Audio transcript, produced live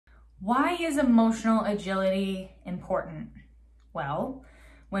Why is emotional agility important? Well,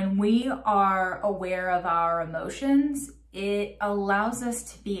 when we are aware of our emotions, it allows us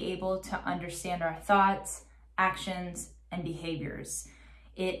to be able to understand our thoughts, actions, and behaviors.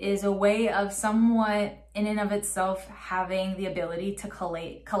 It is a way of somewhat, in and of itself, having the ability to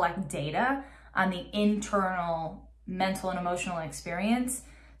collect data on the internal mental and emotional experience.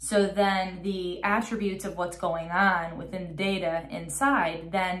 So then the attributes of what's going on within the data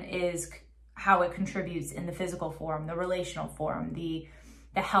inside then is how it contributes in the physical form, the relational form, the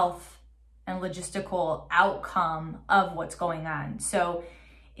health and logistical outcome of what's going on. So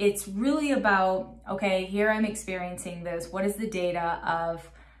it's really about, okay, here I'm experiencing this. What is the data of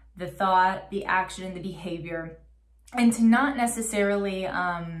the thought, the action, the behavior? And to not necessarily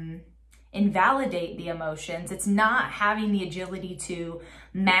invalidate the emotions. It's not having the agility to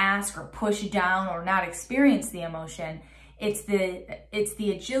mask or push down or not experience the emotion. It's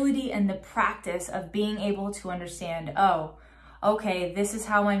the agility and the practice of being able to understand, oh, okay, this is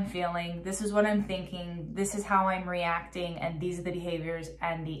how I'm feeling, this is what I'm thinking, this is how I'm reacting, and these are the behaviors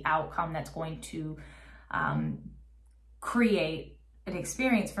and the outcome that's going to create an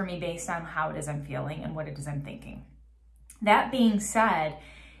experience for me based on how it is I'm feeling and what it is I'm thinking. That being said,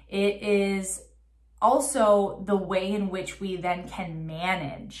 it is also the way in which we then can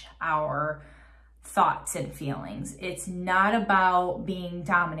manage our thoughts and feelings. It's not about being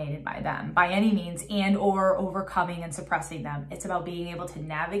dominated by them by any means and or overcoming and suppressing them. It's about being able to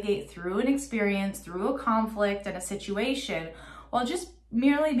navigate through an experience, through a conflict and a situation, while just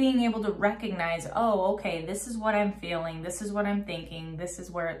merely being able to recognize, oh, okay, this is what I'm feeling, this is what I'm thinking, this is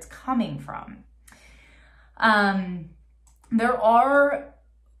where it's coming from. There are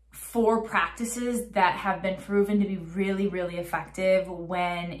 4 practices that have been proven to be really, really effective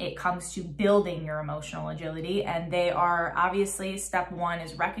when it comes to building your emotional agility. And they are obviously, step 1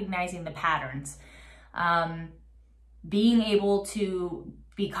 is recognizing the patterns. Being able to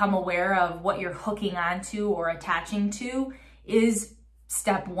become aware of what you're hooking onto or attaching to is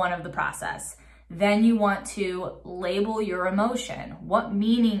step 1 of the process. Then you want to label your emotion. What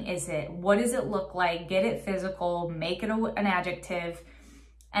meaning is it? What does it look like? Get it physical, make it an adjective.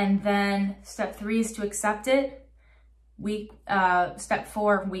 And then step 3 is to accept it. Step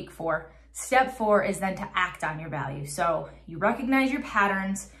 4, week 4. Step 4 is then to act on your value. So you recognize your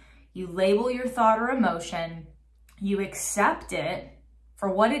patterns, you label your thought or emotion, you accept it for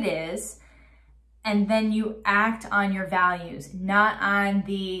what it is, and then you act on your values, not on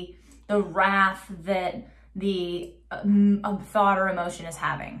the wrath that the thought or emotion is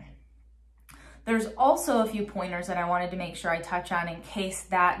having. There's also a few pointers that I wanted to make sure I touch on in case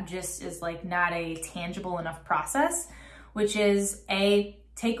that just is like not a tangible enough process, which is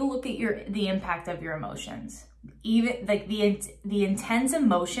take a look at the impact of your emotions. Even like the intense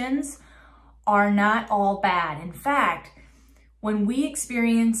emotions are not all bad. In fact, when we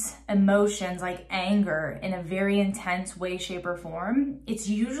experience emotions like anger in a very intense way, shape, or form, it's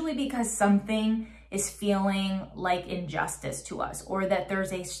usually because something is feeling like injustice to us, or that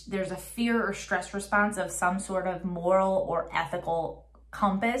there's a fear or stress response of some sort of moral or ethical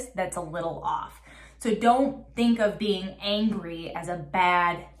compass that's a little off. So don't think of being angry as a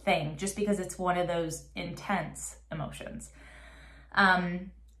bad thing just because it's one of those intense emotions.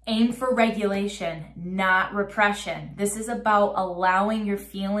 Aim for regulation, not repression. This is about allowing your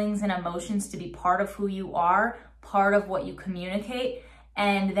feelings and emotions to be part of who you are, part of what you communicate,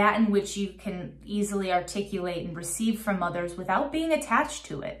 and that in which you can easily articulate and receive from others without being attached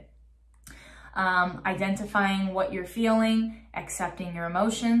to it. Identifying what you're feeling, accepting your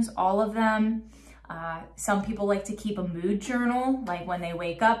emotions, all of them. Some people like to keep a mood journal, like when they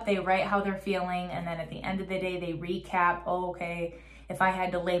wake up, they write how they're feeling, and then at the end of the day, they recap, oh, okay, if I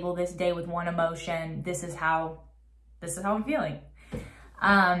had to label this day with one emotion, this is how I'm feeling.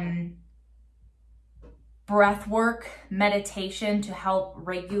 Breath work, meditation to help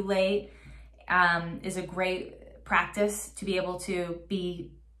regulate is a great practice to be able to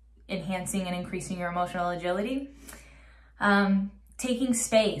be enhancing and increasing your emotional agility. Taking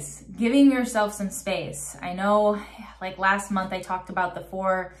space, giving yourself some space. I know, like last month I talked about the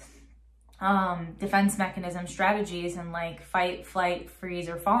 4 defense mechanism strategies and like fight, flight, freeze,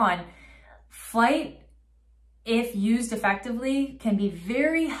 or fawn. Flight, if used effectively, can be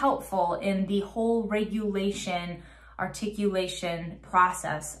very helpful in the whole regulation, articulation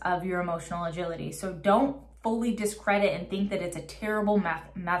process of your emotional agility. So don't fully discredit and think that it's a terrible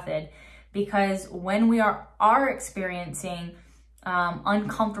method, because when we are experiencing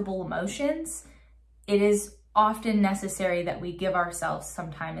uncomfortable emotions, it is often necessary that we give ourselves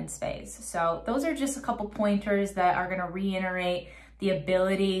some time and space. So those are just a couple pointers that are going to reiterate the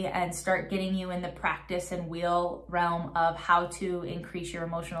ability and start getting you in the practice and wheel realm of how to increase your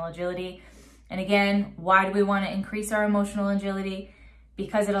emotional agility. And again, why do we want to increase our emotional agility?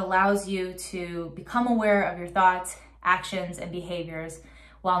 Because it allows you to become aware of your thoughts, actions, and behaviors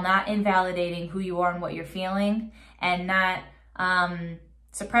while not invalidating who you are and what you're feeling, and not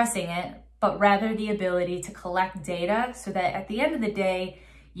suppressing it, but rather the ability to collect data so that at the end of the day,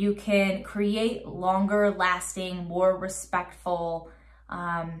 you can create longer lasting, more respectful,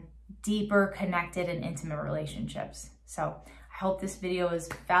 deeper connected and intimate relationships. So I hope this video is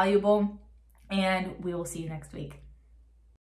valuable, and we will see you next week.